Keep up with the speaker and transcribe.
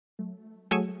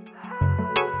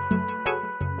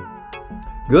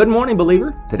Good morning,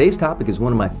 believer. Today's topic is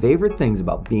one of my favorite things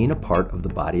about being a part of the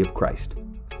body of Christ,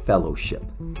 fellowship.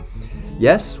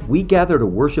 Yes, we gather to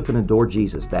worship and adore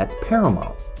Jesus. That's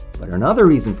paramount. But another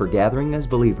reason for gathering as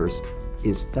believers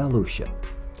is fellowship.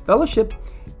 Fellowship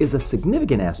is a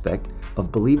significant aspect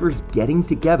of believers getting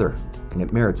together, and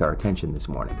it merits our attention this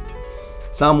morning.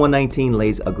 Psalm 119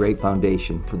 lays a great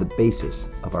foundation for the basis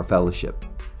of our fellowship.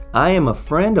 I am a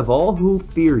friend of all who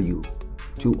fear you,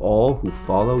 to all who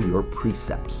follow your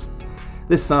precepts.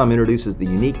 This psalm introduces the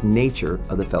unique nature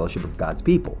of the fellowship of God's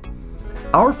people.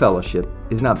 Our fellowship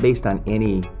is not based on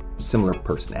any similar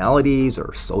personalities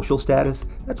or social status.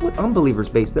 That's what unbelievers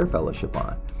base their fellowship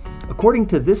on. According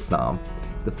to this psalm,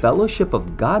 the fellowship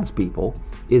of God's people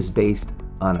is based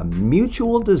on a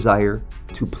mutual desire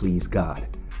to please God.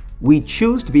 We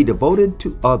choose to be devoted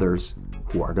to others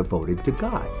who are devoted to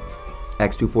God.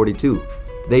 Acts 2:42,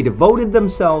 they devoted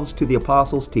themselves to the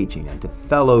apostles' teaching and to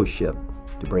fellowship,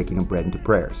 to breaking of bread and to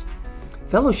prayers.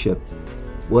 Fellowship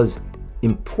was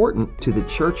important to the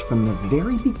church from the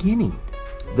very beginning.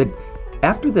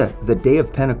 After the day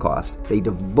of Pentecost, they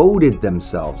devoted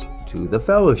themselves to the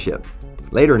fellowship.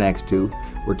 Later in Acts 2,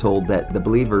 we're told that the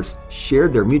believers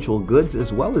shared their mutual goods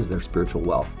as well as their spiritual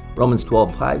wealth. Romans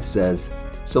 12:5 says,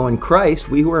 so in Christ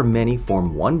we who are many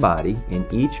form one body,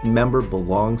 and each member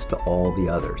belongs to all the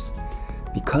others.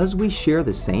 Because we share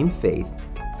the same faith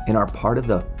and are part of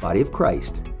the body of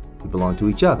Christ, we belong to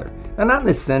each other. Now, not in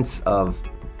the sense of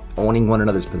owning one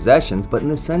another's possessions, but in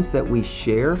the sense that we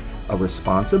share a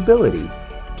responsibility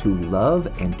to love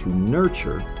and to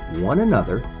nurture one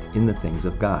another in the things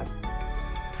of God.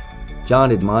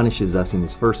 John admonishes us in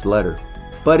his first letter,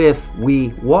 but if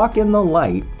we walk in the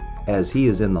light as he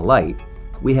is in the light,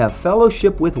 we have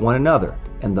fellowship with one another,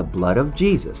 and the blood of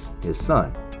Jesus, his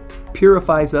Son,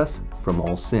 purifies us from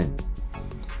all sin.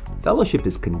 Fellowship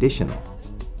is conditional.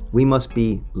 We must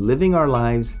be living our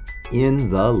lives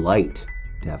in the light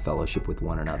to have fellowship with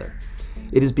one another.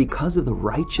 It is because of the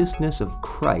righteousness of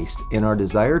Christ and our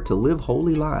desire to live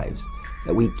holy lives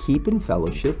that we keep in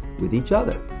fellowship with each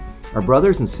other. Our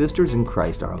brothers and sisters in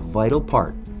Christ are a vital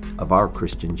part of our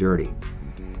Christian journey.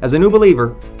 As a new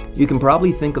believer, you can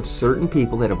probably think of certain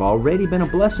people that have already been a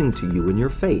blessing to you in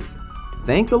your faith.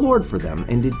 Thank the Lord for them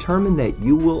and determine that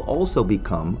you will also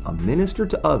become a minister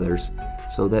to others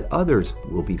so that others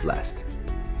will be blessed.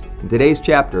 In today's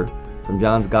chapter from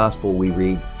John's Gospel, we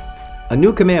read, a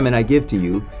new commandment I give to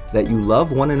you, that you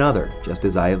love one another, just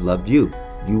as I have loved you.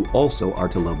 You also are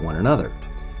to love one another.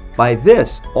 By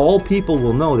this, all people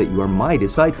will know that you are my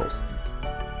disciples,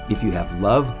 if you have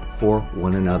love for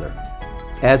one another.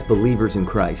 As believers in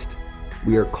Christ,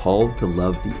 we are called to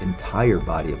love the entire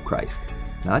body of Christ,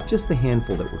 not just the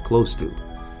handful that we're close to.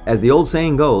 As the old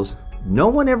saying goes, no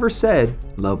one ever said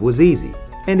love was easy,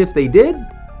 and if they did,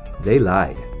 they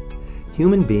lied.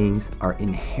 Human beings are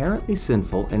inherently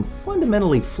sinful and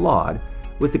fundamentally flawed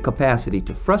with the capacity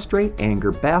to frustrate,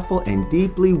 anger, baffle, and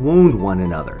deeply wound one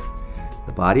another.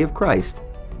 The body of Christ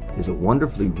is a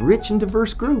wonderfully rich and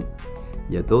diverse group,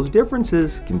 yet those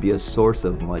differences can be a source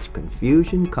of much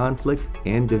confusion, conflict,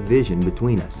 and division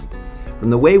between us. From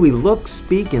the way we look,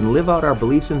 speak, and live out our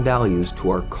beliefs and values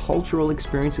to our cultural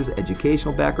experiences,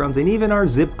 educational backgrounds, and even our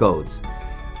zip codes,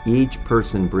 each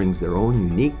person brings their own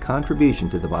unique contribution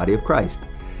to the body of Christ.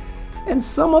 And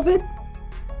some of it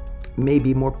may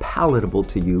be more palatable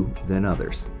to you than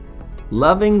others.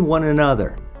 Loving one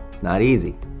another is not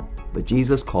easy, but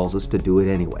Jesus calls us to do it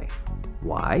anyway.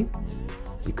 Why?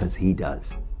 Because he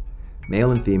does.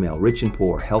 Male and female, rich and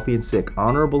poor, healthy and sick,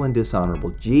 honorable and dishonorable,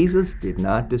 Jesus did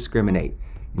not discriminate.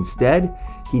 Instead,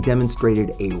 he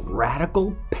demonstrated a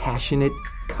radical, passionate,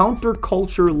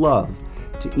 counterculture love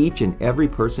to each and every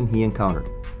person he encountered,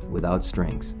 without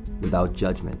strings, without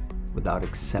judgment, without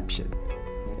exception.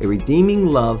 A redeeming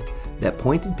love that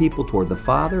pointed people toward the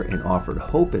Father and offered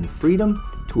hope and freedom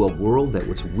to a world that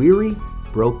was weary,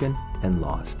 broken, and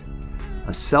lost.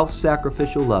 A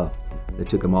self-sacrificial love that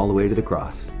took him all the way to the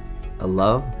cross. A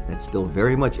love that's still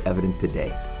very much evident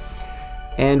today.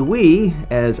 And we,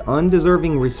 as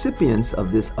undeserving recipients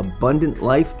of this abundant,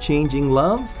 life-changing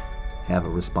love, have a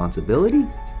responsibility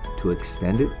to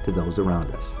extend it to those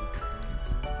around us.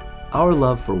 Our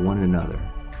love for one another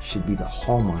should be the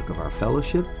hallmark of our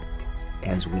fellowship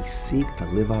as we seek to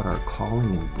live out our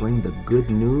calling and bring the good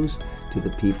news to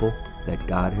the people that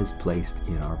God has placed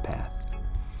in our path.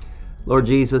 Lord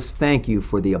Jesus, thank you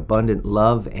for the abundant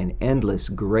love and endless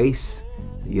grace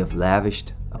that you have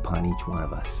lavished upon each one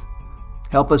of us.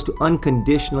 Help us to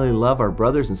unconditionally love our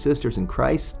brothers and sisters in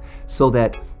Christ so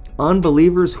that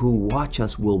unbelievers who watch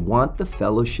us will want the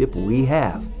fellowship we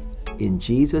have. In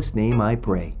Jesus' name I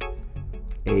pray.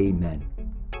 Amen.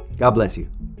 God bless you.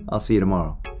 I'll see you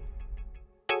tomorrow.